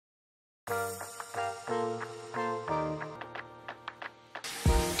When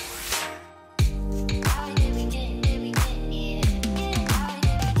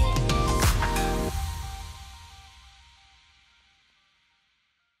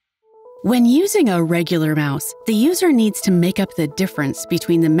using a regular mouse, the user needs to make up the difference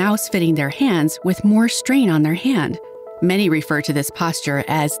between the mouse fitting their hands with more strain on their hand. Many refer to this posture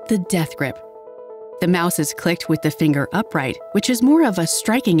as the death grip. The mouse is clicked with the finger upright, which is more of a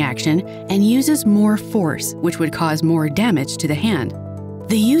striking action and uses more force, which would cause more damage to the hand.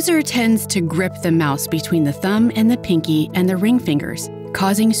 The user tends to grip the mouse between the thumb and the pinky and the ring fingers,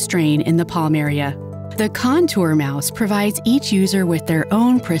 causing strain in the palm area. The Contour mouse provides each user with their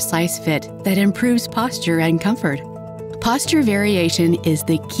own precise fit that improves posture and comfort. Posture variation is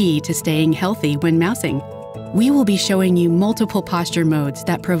the key to staying healthy when mousing. We will be showing you multiple posture modes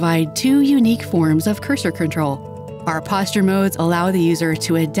that provide two unique forms of cursor control. Our posture modes allow the user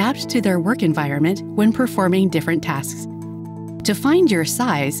to adapt to their work environment when performing different tasks. To find your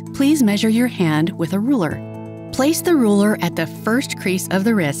size, please measure your hand with a ruler. Place the ruler at the first crease of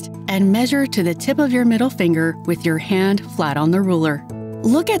the wrist and measure to the tip of your middle finger with your hand flat on the ruler.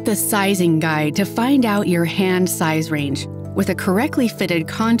 Look at the sizing guide to find out your hand size range. With a correctly fitted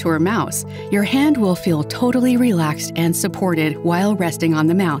Contour mouse, your hand will feel totally relaxed and supported while resting on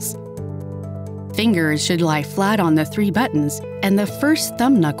the mouse. Fingers should lie flat on the 3 buttons, and the first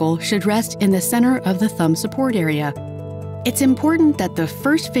thumb knuckle should rest in the center of the thumb support area. It's important that the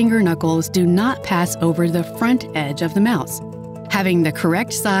first finger knuckles do not pass over the front edge of the mouse. Having the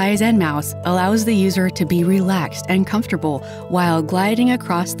correct size and mouse allows the user to be relaxed and comfortable while gliding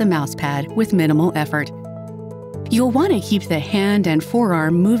across the mouse pad with minimal effort. You'll want to keep the hand and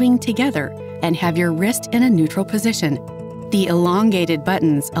forearm moving together and have your wrist in a neutral position. The elongated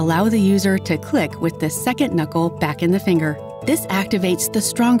buttons allow the user to click with the second knuckle back in the finger. This activates the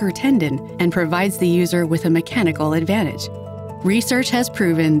stronger tendon and provides the user with a mechanical advantage. Research has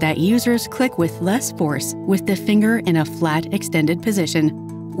proven that users click with less force with the finger in a flat, extended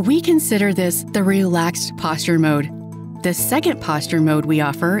position. We consider this the relaxed posture mode. The second posture mode we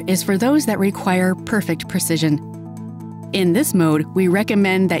offer is for those that require perfect precision. In this mode, we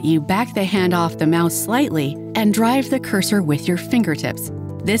recommend that you back the hand off the mouse slightly and drive the cursor with your fingertips.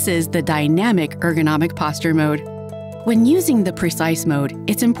 This is the dynamic ergonomic posture mode. When using the precise mode,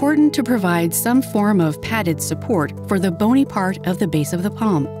 it's important to provide some form of padded support for the bony part of the base of the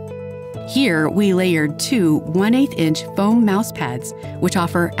palm. Here, we layered 2 1/8-inch foam mouse pads, which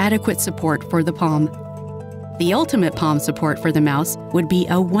offer adequate support for the palm. The ultimate palm support for the mouse would be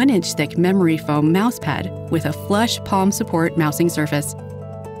a 1-inch thick memory foam mouse pad with a flush palm support mousing surface.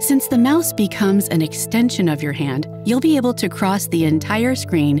 Since the mouse becomes an extension of your hand, you'll be able to cross the entire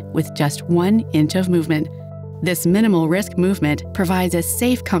screen with just 1 inch of movement. This minimal risk movement provides a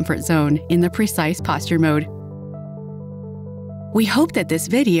safe comfort zone in the precise posture mode. We hope that this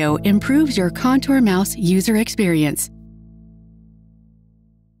video improves your Contour mouse user experience.